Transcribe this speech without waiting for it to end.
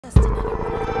Sorry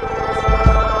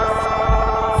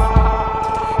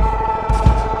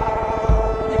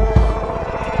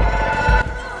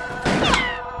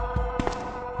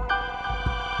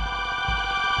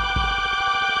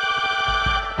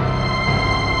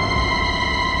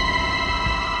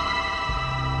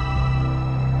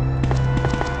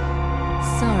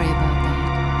about that.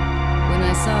 When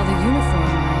I saw the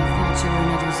uniform, I thought you were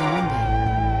another zombie.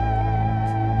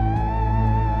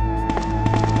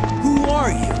 Who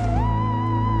are you?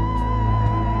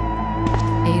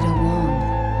 Ada Wong.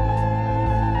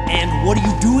 And what are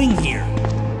you doing here?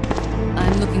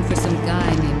 I'm looking for some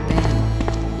guy named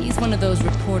Ben. He's one of those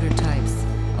reporter types,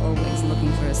 always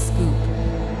looking for a scoop.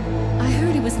 I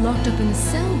heard he was locked up in the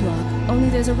cell block, only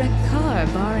there's a wrecked car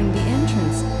barring the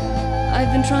entrance.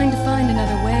 I've been trying to find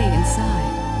another way inside.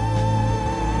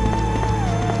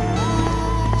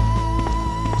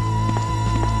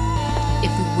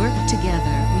 If we work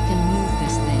together, we can move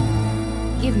this thing.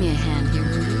 Give me a hand here,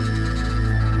 will you?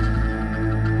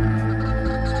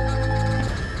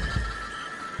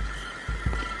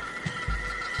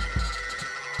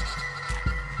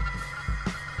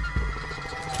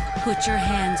 Put your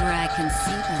hands where I can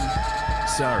see them.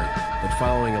 Sorry, but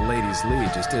following a lady's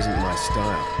lead just isn't my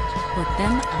style. Put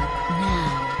them up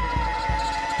now.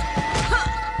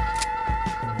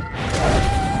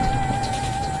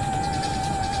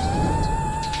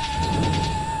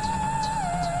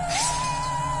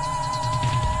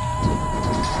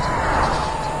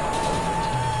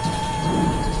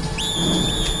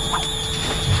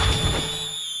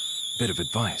 Bit of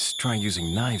advice, try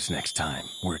using knives next time.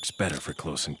 Works better for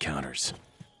close encounters.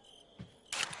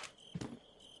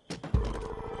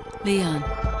 Leon.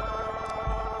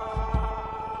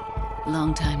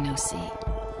 Long time no see.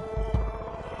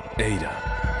 Ada.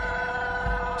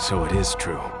 So it is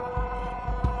true.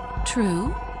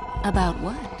 True? About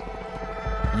what?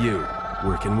 You,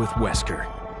 working with Wesker.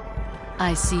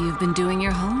 I see you've been doing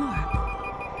your homework.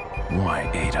 Why,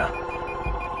 Ada?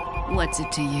 What's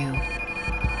it to you?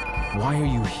 Why are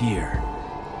you here?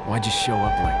 Why'd you show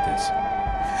up like this?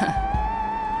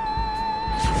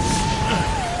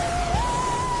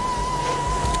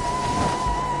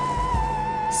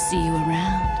 See you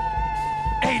around.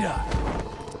 Ada!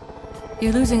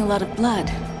 You're losing a lot of blood.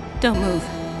 Don't move.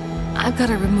 I've got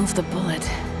to remove the bullet.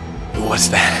 Who was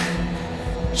that?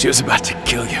 She was about to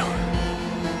kill you.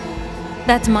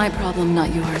 That's my problem,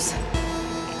 not yours.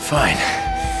 Fine.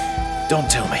 Don't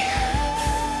tell me.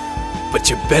 But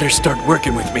you better start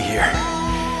working with me here.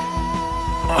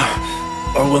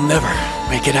 Or we'll never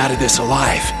make it out of this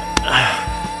alive.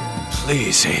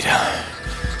 Please, Ada.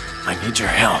 I need your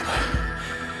help.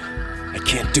 I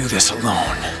can't do this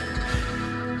alone.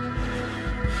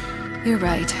 You're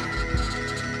right.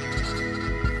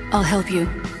 I'll help you.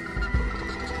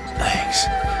 Thanks.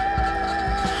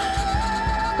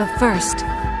 But first,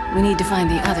 we need to find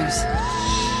the others.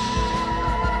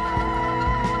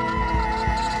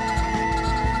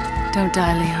 Don't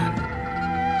die, Leon.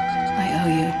 I owe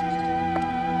you.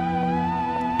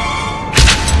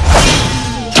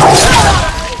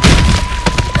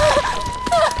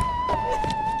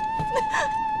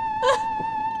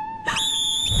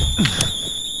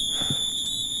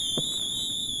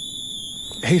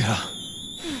 Ada.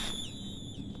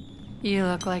 You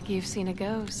look like you've seen a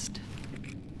ghost.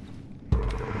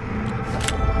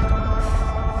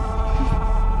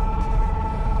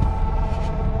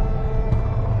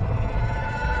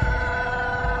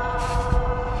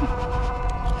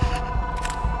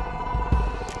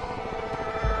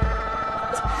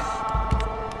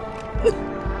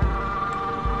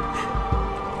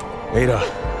 Ada,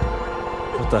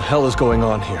 what the hell is going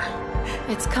on here?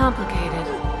 It's complicated.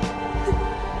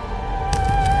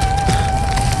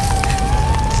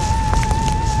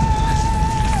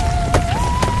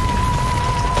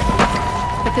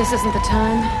 But this isn't the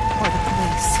time or the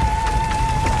place.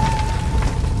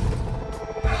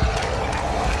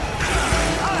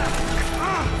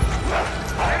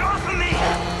 Get off of me!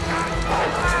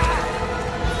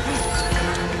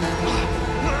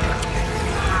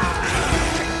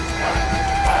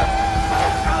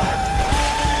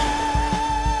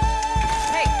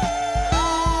 Hey!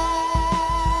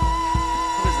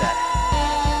 Who is that?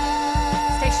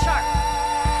 Stay sharp.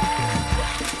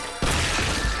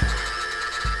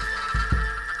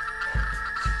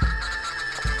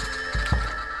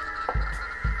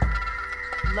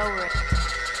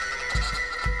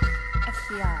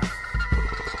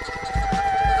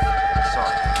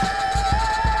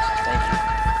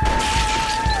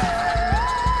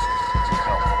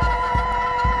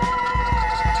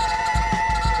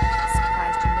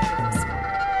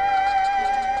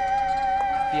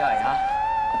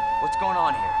 What's going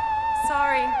on here?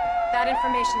 Sorry, that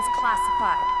information's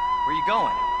classified. Where are you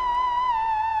going?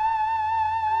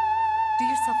 Do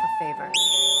yourself a favor.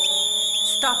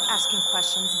 Stop asking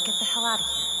questions and get the hell out of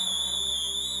here.